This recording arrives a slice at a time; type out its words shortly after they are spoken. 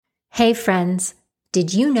Hey friends,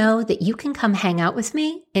 did you know that you can come hang out with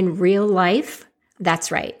me in real life? That's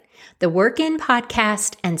right. The Work In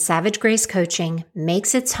podcast and Savage Grace Coaching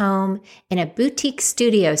makes its home in a boutique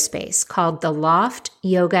studio space called The Loft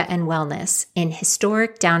Yoga and Wellness in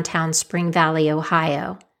historic downtown Spring Valley,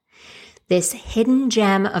 Ohio. This hidden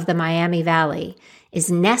gem of the Miami Valley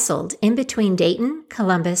is nestled in between Dayton,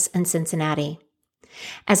 Columbus, and Cincinnati.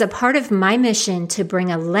 As a part of my mission to bring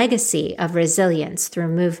a legacy of resilience through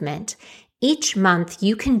movement, each month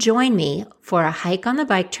you can join me for a hike on the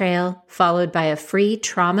bike trail, followed by a free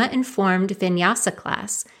trauma-informed vinyasa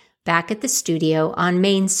class back at the studio on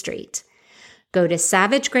Main Street. Go to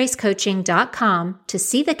savagegracecoaching.com to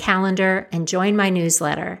see the calendar and join my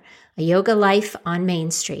newsletter, A Yoga Life on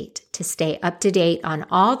Main Street, to stay up to date on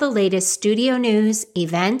all the latest studio news,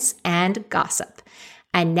 events, and gossip.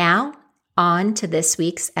 And now, on to this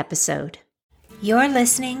week's episode. You're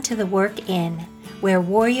listening to The Work In, where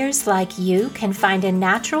warriors like you can find a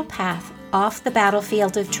natural path off the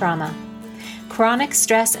battlefield of trauma. Chronic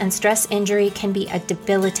stress and stress injury can be a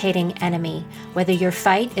debilitating enemy, whether your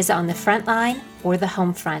fight is on the front line or the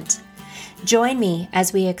home front. Join me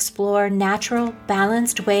as we explore natural,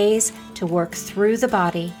 balanced ways to work through the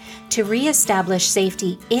body, to reestablish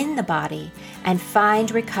safety in the body, and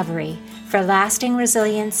find recovery for lasting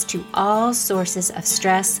resilience to all sources of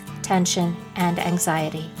stress, tension, and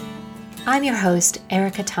anxiety. I'm your host,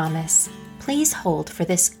 Erica Thomas. Please hold for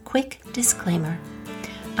this quick disclaimer.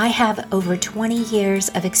 I have over 20 years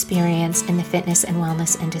of experience in the fitness and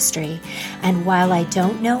wellness industry, and while I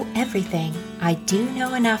don't know everything, I do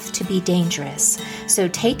know enough to be dangerous. So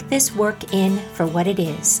take this work in for what it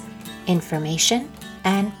is: information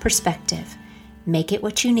and perspective. Make it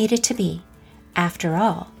what you need it to be. After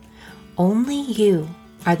all, only you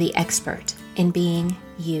are the expert in being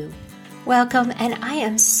you. Welcome, and I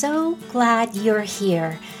am so glad you're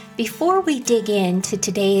here. Before we dig into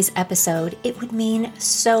today's episode, it would mean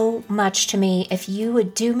so much to me if you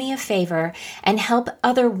would do me a favor and help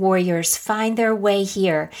other warriors find their way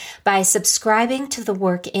here by subscribing to The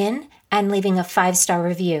Work In and leaving a 5-star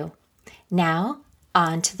review. Now,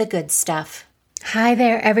 on to the good stuff. Hi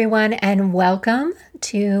there, everyone, and welcome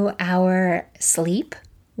to our Sleep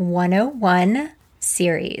 101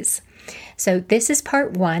 series. So this is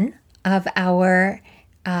part 1 of our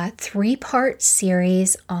 3-part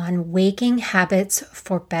series on waking habits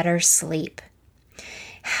for better sleep.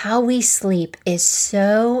 How we sleep is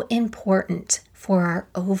so important for our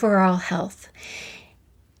overall health.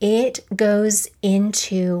 It goes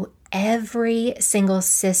into every single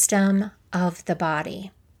system of the body.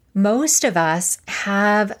 Most of us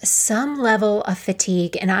have some level of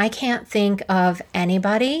fatigue, and I can't think of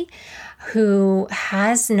anybody who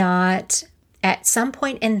has not, at some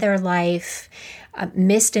point in their life,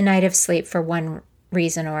 missed a night of sleep for one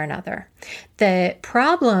reason or another. The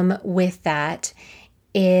problem with that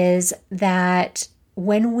is that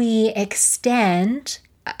when we extend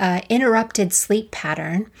interrupted sleep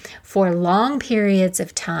pattern for long periods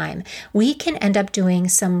of time, we can end up doing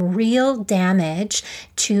some real damage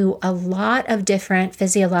to a lot of different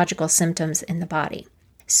physiological symptoms in the body.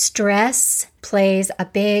 Stress plays a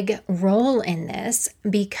big role in this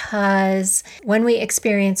because when we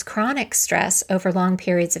experience chronic stress over long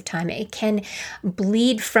periods of time, it can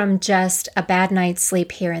bleed from just a bad night's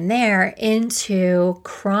sleep here and there into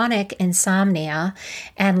chronic insomnia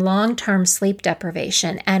and long-term sleep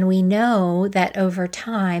deprivation. And we know that over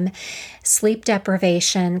time, sleep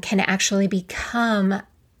deprivation can actually become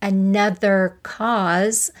another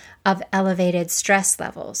cause of elevated stress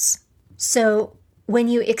levels. So when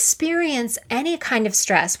you experience any kind of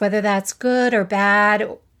stress, whether that's good or bad,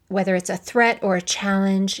 whether it's a threat or a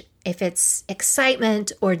challenge, if it's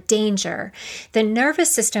excitement or danger, the nervous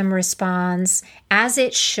system responds as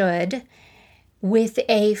it should with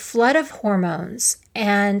a flood of hormones.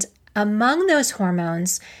 And among those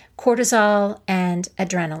hormones, cortisol and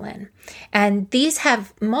adrenaline. And these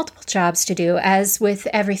have multiple jobs to do, as with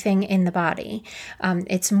everything in the body.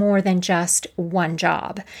 It's more than just one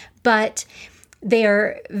job. But they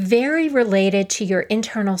are very related to your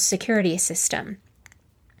internal security system.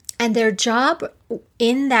 And their job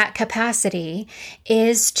in that capacity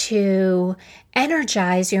is to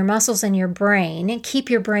energize your muscles and your brain and keep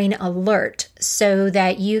your brain alert so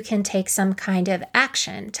that you can take some kind of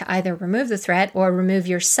action to either remove the threat or remove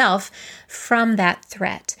yourself from that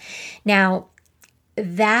threat. Now,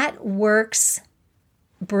 that works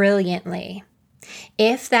brilliantly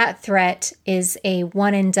if that threat is a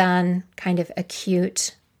one and done kind of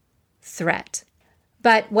acute threat.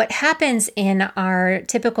 But what happens in our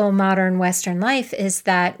typical modern Western life is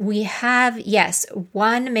that we have, yes,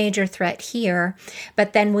 one major threat here,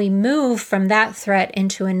 but then we move from that threat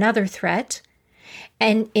into another threat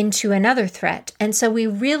and into another threat. And so we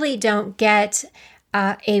really don't get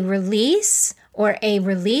a release or a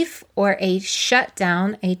relief or a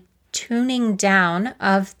shutdown, a tuning down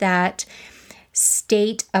of that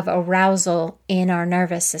state of arousal in our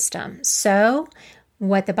nervous system. So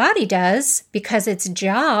what the body does, because its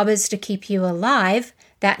job is to keep you alive,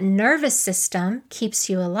 that nervous system keeps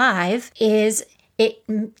you alive, is it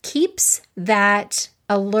keeps that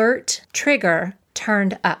alert trigger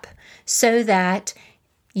turned up so that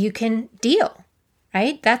you can deal,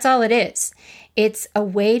 right? That's all it is. It's a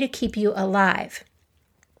way to keep you alive.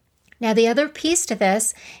 Now, the other piece to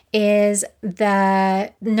this is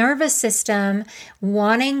the nervous system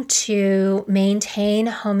wanting to maintain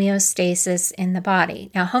homeostasis in the body.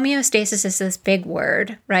 Now, homeostasis is this big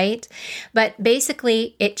word, right? But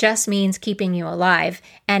basically, it just means keeping you alive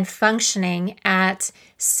and functioning at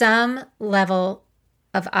some level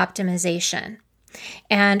of optimization.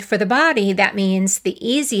 And for the body, that means the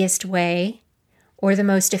easiest way or the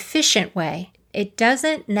most efficient way. It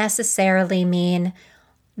doesn't necessarily mean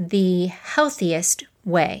the healthiest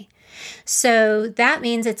way. So that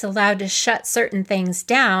means it's allowed to shut certain things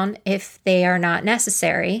down if they are not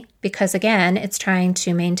necessary, because again, it's trying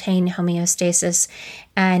to maintain homeostasis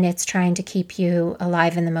and it's trying to keep you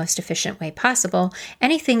alive in the most efficient way possible.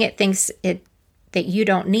 Anything it thinks that you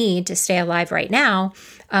don't need to stay alive right now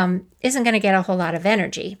isn't going to get a whole lot of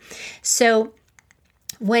energy. So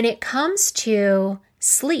when it comes to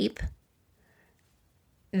sleep,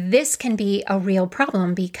 this can be a real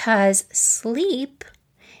problem because sleep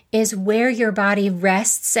is where your body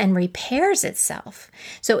rests and repairs itself.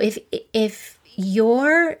 So if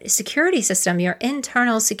your security system, your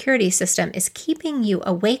internal security system is keeping you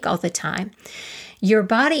awake all the time, your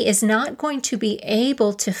body is not going to be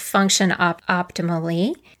able to function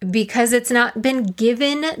optimally because it's not been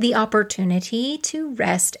given the opportunity to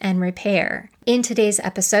rest and repair. In today's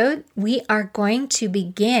episode, we are going to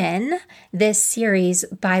begin this series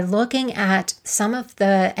by looking at some of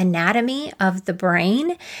the anatomy of the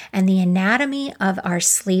brain and the anatomy of our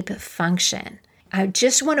sleep function. I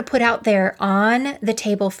just want to put out there on the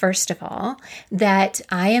table, first of all, that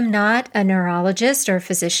I am not a neurologist or a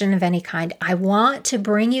physician of any kind. I want to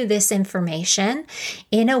bring you this information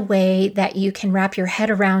in a way that you can wrap your head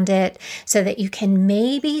around it so that you can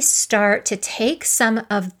maybe start to take some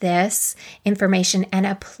of this information and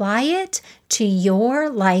apply it to your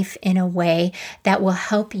life in a way that will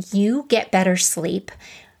help you get better sleep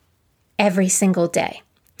every single day.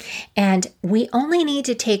 And we only need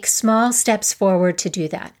to take small steps forward to do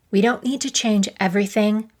that. We don't need to change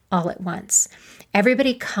everything all at once.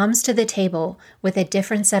 Everybody comes to the table with a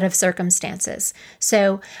different set of circumstances.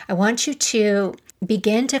 So I want you to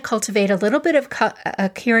begin to cultivate a little bit of a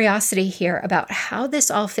curiosity here about how this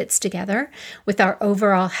all fits together with our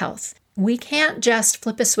overall health. We can't just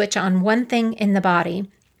flip a switch on one thing in the body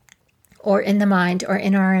or in the mind or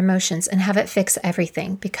in our emotions and have it fix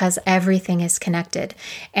everything, because everything is connected.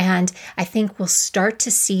 And I think we'll start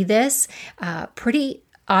to see this pretty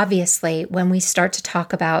obviously when we start to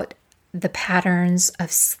talk about the patterns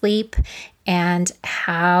of sleep and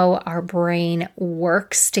how our brain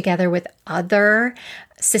works together with other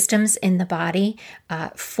systems in the body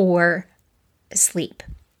for sleep.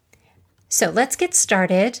 So let's get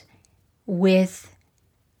started with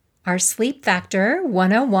our Sleep Factor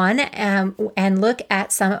 101 and look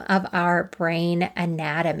at some of our brain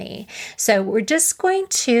anatomy. So we're just going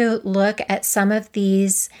to look at some of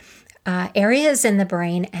these areas in the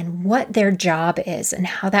brain and what their job is and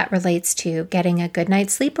how that relates to getting a good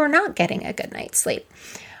night's sleep or not getting a good night's sleep.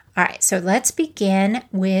 All right, so let's begin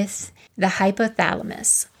with the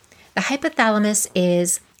hypothalamus. The hypothalamus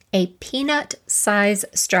is a peanut-sized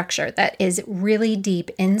structure that is really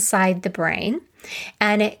deep inside the brain.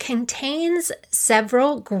 And it contains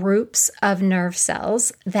several groups of nerve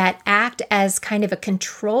cells that act as kind of a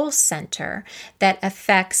control center that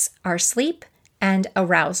affects our sleep and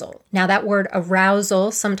arousal. Now, that word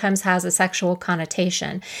arousal sometimes has a sexual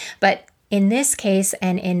connotation, but in this case,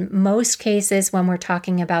 and in most cases when we're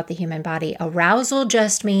talking about the human body, arousal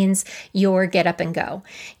just means your get up and go,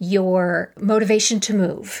 your motivation to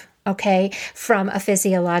move, okay, from a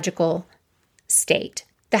physiological state.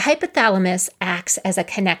 The hypothalamus acts as a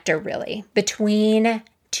connector, really, between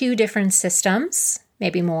two different systems,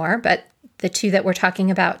 maybe more, but the two that we're talking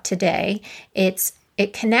about today.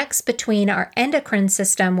 It connects between our endocrine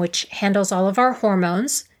system, which handles all of our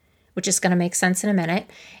hormones, which is going to make sense in a minute,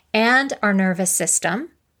 and our nervous system.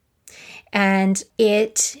 and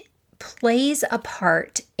it plays a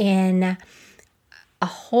part in a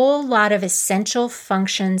whole lot of essential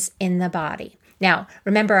functions in the body. Now,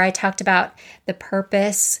 remember, I talked about the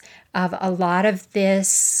purpose of a lot of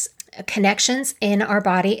this connections in our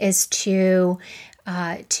body is to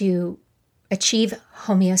achieve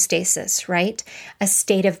homeostasis, right? A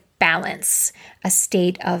state of balance, a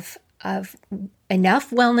state of enough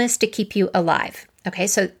wellness to keep you alive. Okay,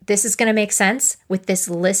 so this is going to make sense with this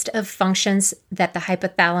list of functions that the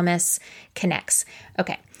hypothalamus connects.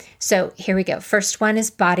 Okay, so here we go. First one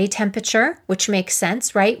is body temperature, which makes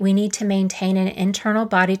sense, right? We need to maintain an internal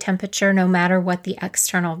body temperature no matter what the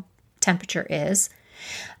external temperature is.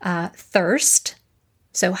 Thirst,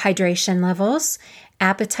 so hydration levels,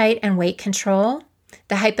 appetite and weight control.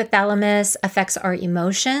 The hypothalamus affects our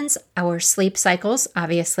emotions, our sleep cycles,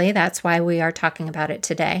 obviously, that's why we are talking about it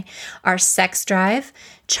today, our sex drive,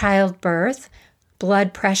 childbirth,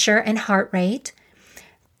 blood pressure and heart rate,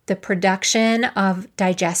 the production of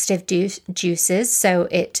digestive juices, so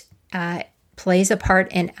it plays a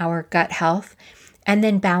part in our gut health, and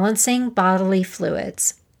then balancing bodily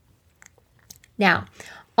fluids. Now,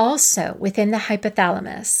 also within the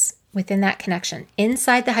hypothalamus, within that connection,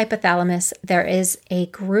 inside the hypothalamus, there is a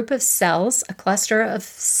group of cells, a cluster of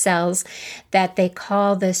cells that they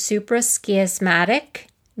call the suprachiasmatic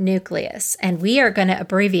nucleus. And we are going to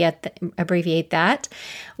abbreviate that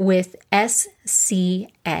with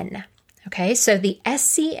SCN. Okay, so the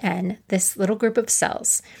SCN, this little group of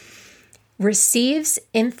cells, receives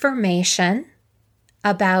information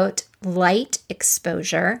about light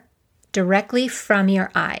exposure directly from your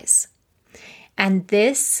eyes. And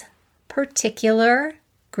this particular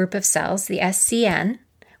group of cells, the SCN,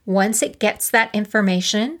 once it gets that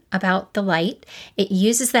information about the light, it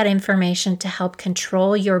uses that information to help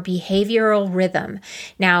control your behavioral rhythm.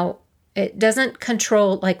 Now, it doesn't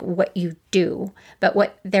control like what you do, but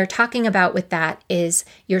what they're talking about with that is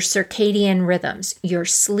your circadian rhythms, your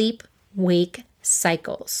sleep-wake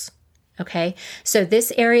cycles. Okay, so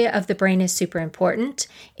this area of the brain is super important.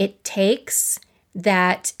 It takes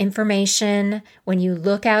that information when you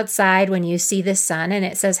look outside, when you see the sun and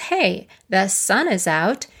it says, hey, the sun is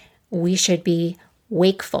out, we should be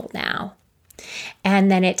wakeful now.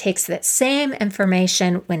 And then it takes that same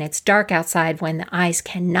information when it's dark outside, when the eyes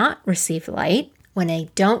cannot receive light, when they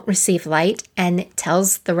don't receive light, and it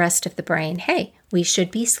tells the rest of the brain, hey, we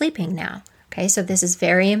should be sleeping now. Okay, so this is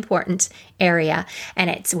very important area, and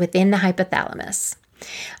it's within the hypothalamus.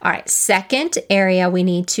 All right, second area we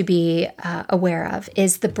need to be aware of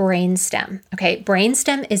is the brainstem. Okay,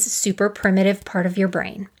 brainstem is a super primitive part of your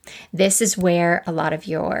brain. This is where a lot of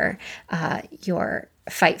your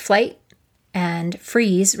fight, flight, and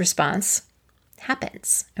freeze response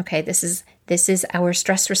happens. Okay, this is our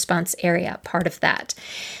stress response area, part of that.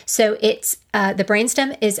 So it's the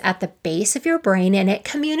brainstem is at the base of your brain, and it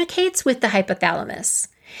communicates with the hypothalamus.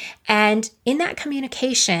 And in that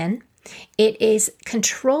communication, it is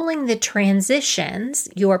controlling the transitions.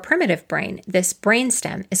 Your primitive brain, this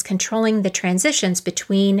brainstem, is controlling the transitions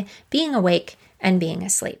between being awake and being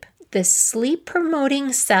asleep. The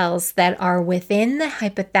sleep-promoting cells that are within the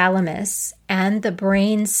hypothalamus and the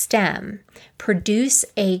brainstem produce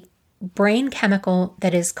a brain chemical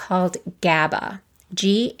that is called GABA,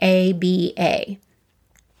 GABA.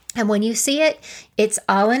 And when you see it, it's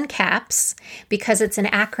all in caps because it's an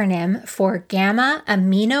acronym for gamma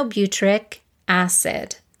aminobutyric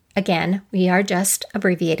acid. Again, we are just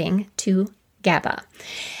abbreviating to GABA.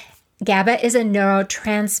 GABA is a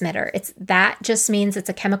neurotransmitter. That just means it's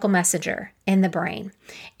a chemical messenger in the brain.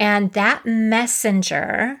 And that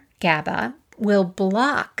messenger, GABA, will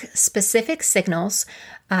block specific signals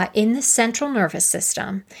in the central nervous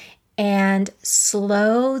system and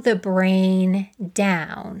slow the brain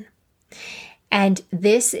down. And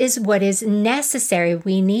this is what is necessary.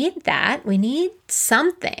 We need that. We need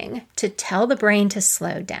something to tell the brain to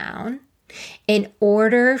slow down in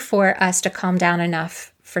order for us to calm down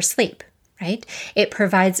enough for sleep, right? It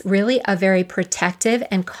provides really a very protective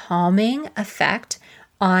and calming effect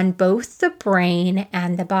on both the brain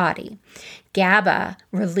and the body. GABA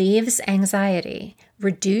relieves anxiety,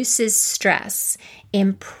 reduces stress,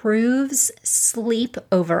 improves sleep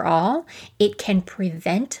overall. It can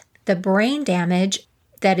prevent the brain damage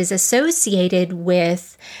that is associated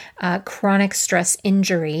with chronic stress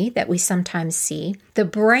injury that we sometimes see. The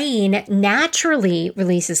brain naturally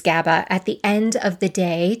releases GABA at the end of the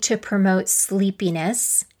day to promote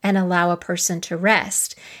sleepiness and allow a person to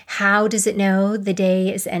rest. How does it know the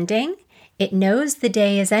day is ending? It knows the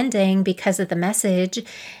day is ending because of the message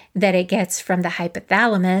that it gets from the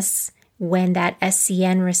hypothalamus when that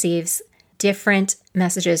SCN receives different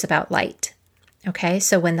messages about light. Okay,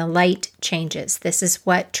 so when the light changes, this is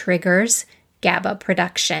what triggers GABA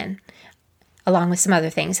production, along with some other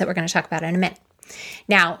things that we're going to talk about in a minute.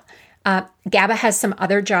 Now, GABA has some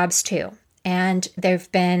other jobs too. And there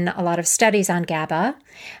have been a lot of studies on GABA.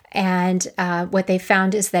 And what they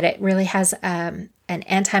found is that it really has an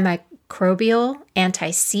antimicrobial,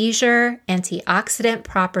 anti-seizure, antioxidant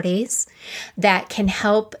properties that can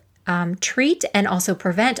help treat and also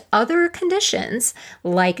prevent other conditions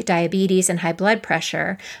like diabetes and high blood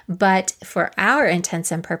pressure. But for our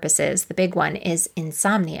intents and purposes, the big one is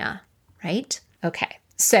insomnia, right? Okay.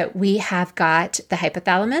 So we have got the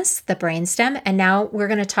hypothalamus, the brainstem, and now we're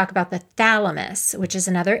going to talk about the thalamus, which is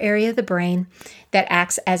another area of the brain that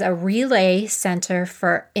acts as a relay center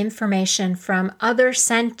for information from other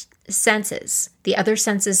senses, the other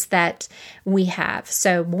senses that we have.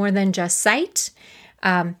 So more than just sight,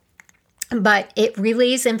 but it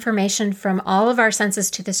relays information from all of our senses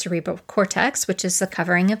to the cerebral cortex, which is the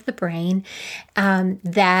covering of the brain,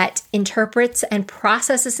 that interprets and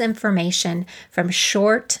processes information from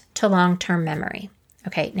short to long-term memory.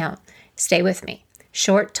 Okay, now stay with me.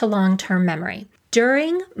 Short to long-term memory.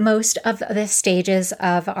 During most of the stages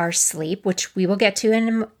of our sleep, which we will get to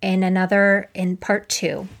in part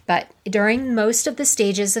 2, but during most of the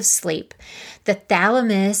stages of sleep, the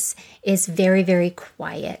thalamus is very, very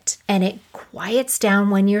quiet, and it quiets down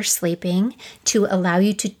when you're sleeping to allow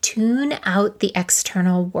you to tune out the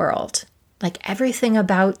external world. Like everything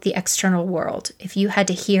about the external world. If you had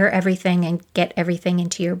to hear everything and get everything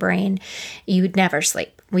into your brain, you'd never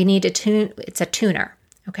sleep. We need to tune, it's a tuner.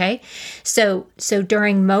 Okay, so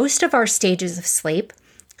during most of our stages of sleep,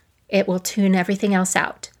 it will tune everything else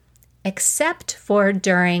out, except for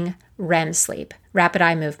during REM sleep, rapid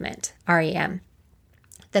eye movement, REM.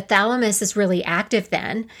 The thalamus is really active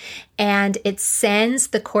then, and it sends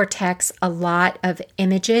the cortex a lot of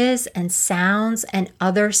images and sounds and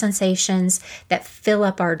other sensations that fill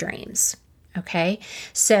up our dreams. Okay,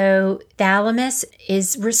 so thalamus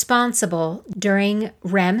is responsible during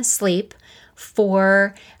REM sleep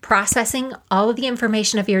for processing all of the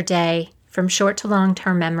information of your day from short to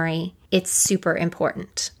long-term memory. It's super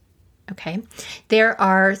important. Okay. There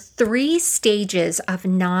are 3 stages of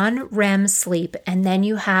non-REM sleep, and then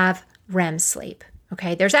you have REM sleep.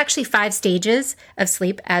 Okay. There's actually 5 stages of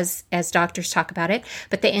sleep as doctors talk about it,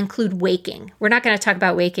 but they include waking. We're not going to talk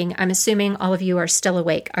about waking. I'm assuming all of you are still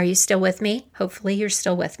awake. Are you still with me? Hopefully you're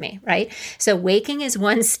still with me, right? So waking is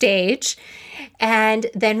 1 stage, and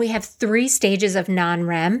then we have 3 stages of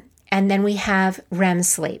non-REM, and then we have REM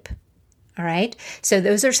sleep. All right. So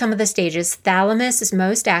those are some of the stages. Thalamus is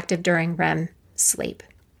most active during REM sleep.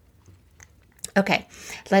 Okay,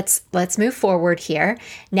 let's move forward here.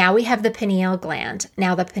 Now we have the pineal gland.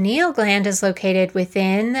 Now the pineal gland is located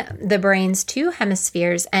within the brain's 2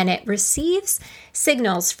 hemispheres, and it receives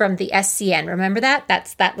signals from the SCN. Remember that?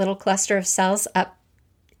 That's that little cluster of cells up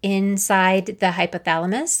inside the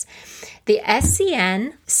hypothalamus. The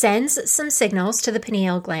SCN sends some signals to the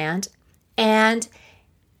pineal gland and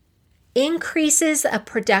increases a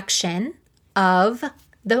production of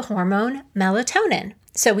the hormone melatonin.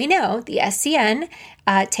 So we know the SCN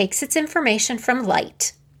takes its information from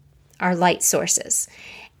light, our light sources,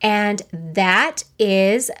 and that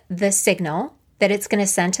is the signal that it's going to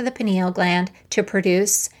send to the pineal gland to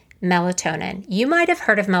produce melatonin. You might have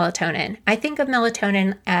heard of melatonin. I think of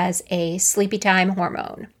melatonin as a sleepy time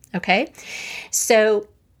hormone, okay? So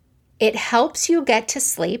it helps you get to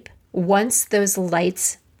sleep once those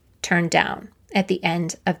lights turn down at the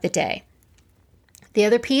end of the day. The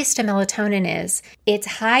other piece to melatonin is it's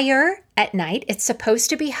higher at night. It's supposed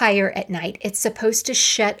to be higher at night. It's supposed to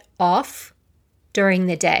shut off during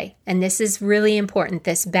the day. And this is really important,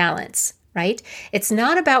 this balance, right? It's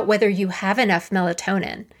not about whether you have enough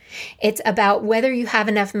melatonin. It's about whether you have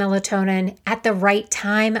enough melatonin at the right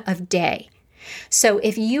time of day. So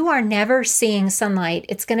if you are never seeing sunlight,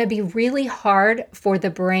 it's going to be really hard for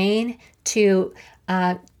the brain to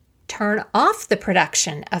turn off the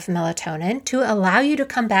production of melatonin to allow you to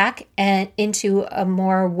come back and into a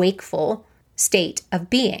more wakeful state of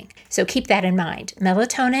being. So keep that in mind.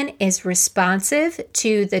 Melatonin is responsive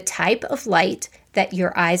to the type of light that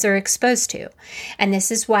your eyes are exposed to. And this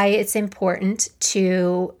is why it's important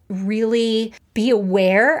to really be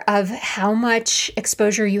aware of how much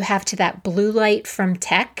exposure you have to that blue light from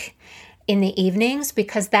tech in the evenings,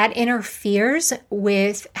 because that interferes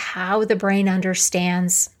with how the brain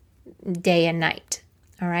understands day and night.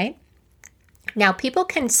 All right. Now, people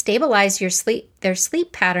can stabilize their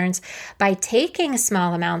sleep patterns by taking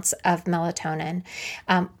small amounts of melatonin.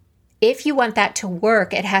 if you want that to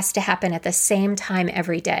work, it has to happen at the same time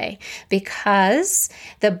every day because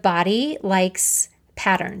the body likes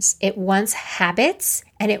patterns. It wants habits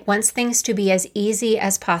and it wants things to be as easy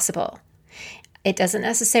as possible. It doesn't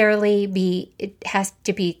necessarily it has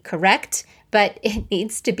to be correct, but it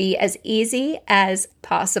needs to be as easy as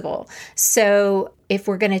possible. So if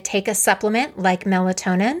we're going to take a supplement like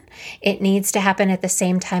melatonin, it needs to happen at the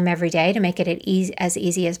same time every day to make it as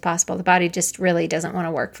easy as possible. The body just really doesn't want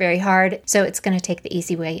to work very hard, so it's going to take the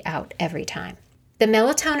easy way out every time. The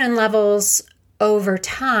melatonin levels over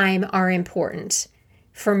time are important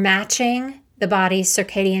for matching the body's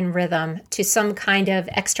circadian rhythm to some kind of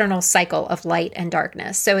external cycle of light and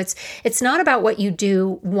darkness. So it's not about what you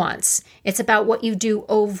do once. It's about what you do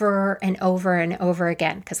over and over and over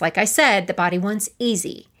again. Because like I said, the body wants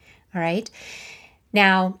easy. All right.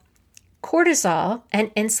 Now, cortisol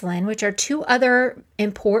and insulin, which are two other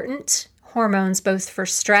important hormones, both for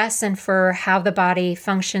stress and for how the body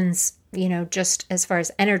functions, just as far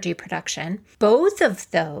as energy production, both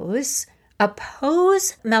of those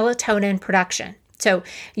oppose melatonin production. So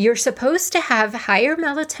you're supposed to have higher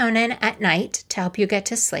melatonin at night to help you get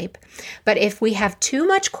to sleep. But if we have too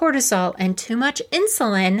much cortisol and too much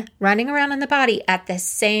insulin running around in the body at the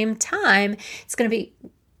same time, it's going to be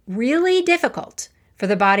really difficult for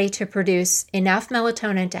the body to produce enough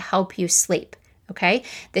melatonin to help you sleep. Okay?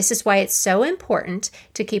 This is why it's so important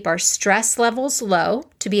to keep our stress levels low,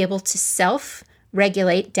 to be able to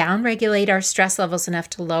down-regulate our stress levels enough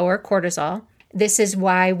to lower cortisol. This is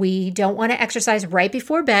why we don't want to exercise right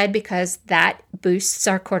before bed because that boosts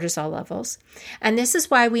our cortisol levels. And this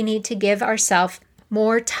is why we need to give ourselves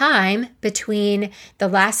more time between the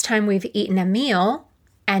last time we've eaten a meal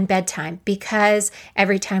and bedtime because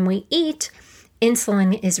every time we eat,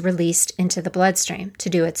 insulin is released into the bloodstream to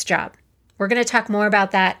do its job. We're going to talk more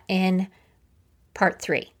about that in part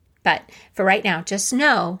 3. But for right now, just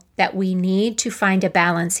know that we need to find a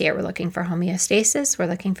balance here. We're looking for homeostasis. We're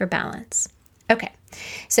looking for balance. Okay,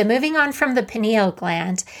 so moving on from the pineal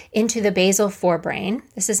gland into the basal forebrain.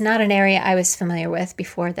 This is not an area I was familiar with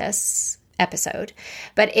before this episode,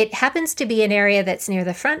 but it happens to be an area that's near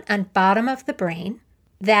the front and bottom of the brain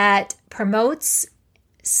that promotes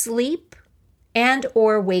sleep and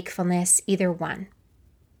or wakefulness, either one.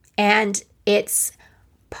 And it's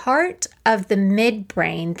part of the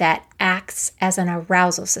midbrain that acts as an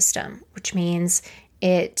arousal system, which means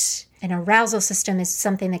an arousal system is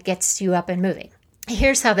something that gets you up and moving.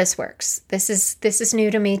 Here's how this works. This is new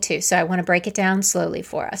to me too, so I want to break it down slowly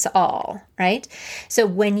for us all, right? So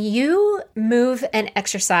when you move and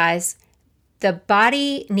exercise, the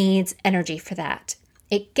body needs energy for that.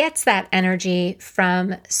 It gets that energy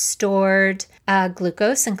from stored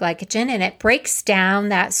glucose and glycogen, and it breaks down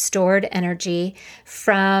that stored energy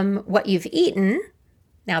from what you've eaten.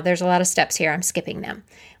 Now, there's a lot of steps here. I'm skipping them.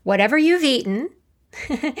 Whatever you've eaten,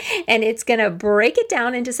 and it's going to break it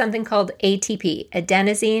down into something called ATP,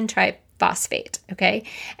 adenosine triphosphate, okay?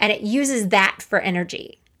 And it uses that for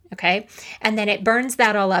energy, okay? And then it burns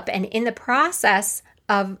that all up. And in the process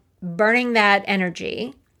of burning that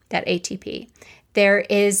energy, that ATP, there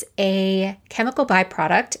is a chemical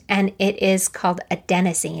byproduct, and it is called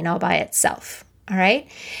adenosine all by itself, all right?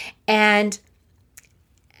 And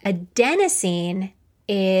adenosine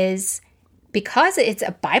is, because it's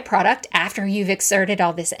a byproduct after you've exerted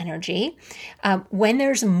all this energy, when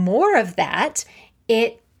there's more of that,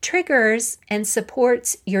 it triggers and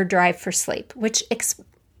supports your drive for sleep, which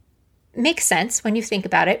makes sense when you think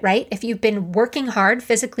about it, right? If you've been working hard,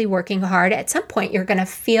 physically working hard, at some point you're going to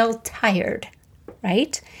feel tired,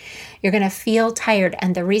 right? You're going to feel tired.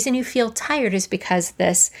 And the reason you feel tired is because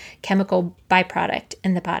this chemical byproduct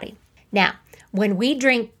in the body. Now, when we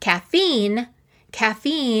drink caffeine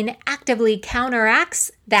actively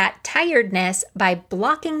counteracts that tiredness by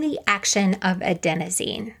blocking the action of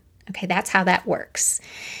adenosine. Okay, that's how that works.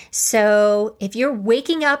 So if you're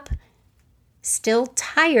waking up still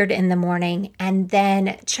tired in the morning and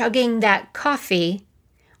then chugging that coffee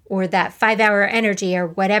or that 5-hour energy or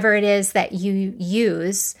whatever it is that you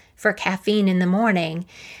use for caffeine in the morning,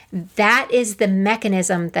 that is the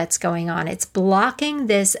mechanism that's going on. It's blocking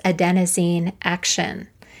this adenosine action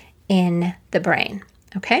in the brain,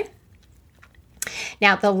 okay?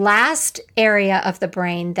 Now, the last area of the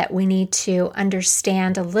brain that we need to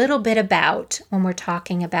understand a little bit about when we're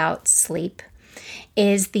talking about sleep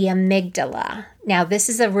is the amygdala. Now, this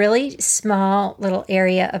is a really small little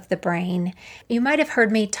area of the brain. You might have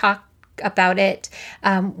heard me talk about it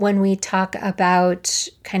when we talk about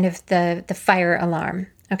kind of the fire alarm,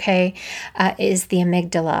 okay, is the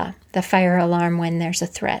amygdala, the fire alarm when there's a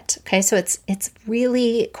threat, okay? So it's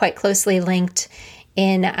really quite closely linked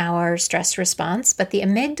in our stress response, but the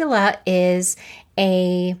amygdala is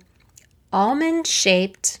a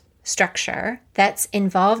almond-shaped structure that's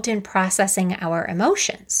involved in processing our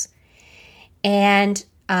emotions. And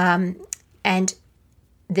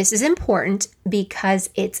this is important because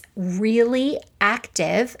it's really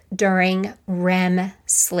active during REM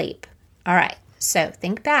sleep. All right, so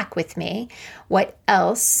think back with me. What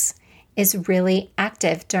else is really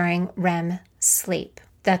active during REM sleep?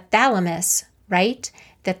 The thalamus, right?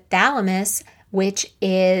 The thalamus, which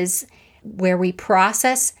is where we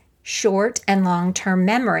process short and long-term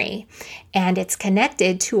memory. And it's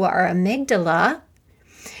connected to our amygdala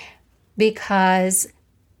because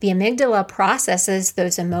the amygdala processes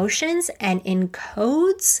those emotions and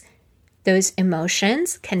encodes those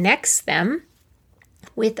emotions, connects them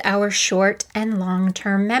with our short and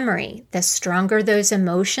long-term memory. The stronger those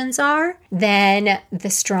emotions are, then the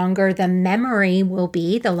stronger the memory will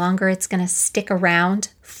be, the longer it's going to stick around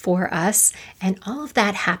for us. And all of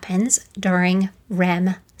that happens during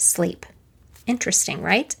REM sleep. Interesting,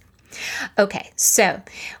 right? Okay, so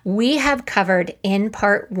we have covered in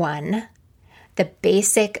part 1 the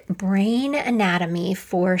basic brain anatomy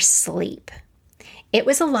for sleep. It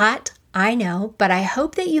was a lot, I know, but I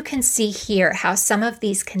hope that you can see here how some of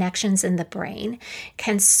these connections in the brain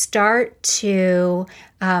can start to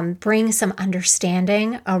bring some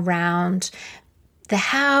understanding around the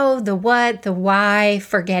how, the what, the why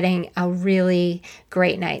for getting a really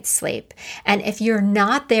great night's sleep. And if you're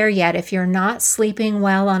not there yet, if you're not sleeping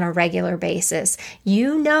well on a regular basis,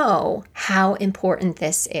 you know how important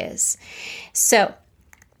this is. So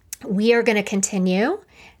we are going to continue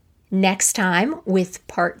next time with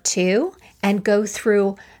part 2 and go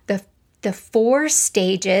through the 4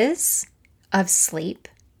 stages of sleep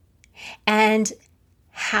and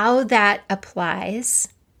how that applies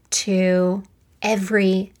to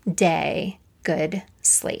everyday good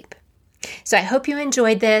sleep. So I hope you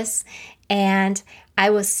enjoyed this, and I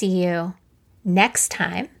will see you next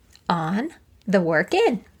time on The Work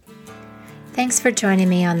In. Thanks for joining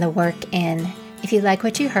me on The Work In. If you like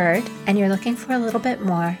what you heard and you're looking for a little bit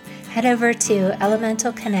more, head over to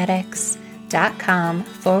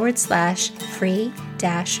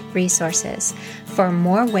elementalkinetics.com/free-resources for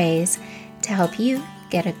more ways to help you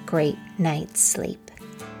get a great night's sleep.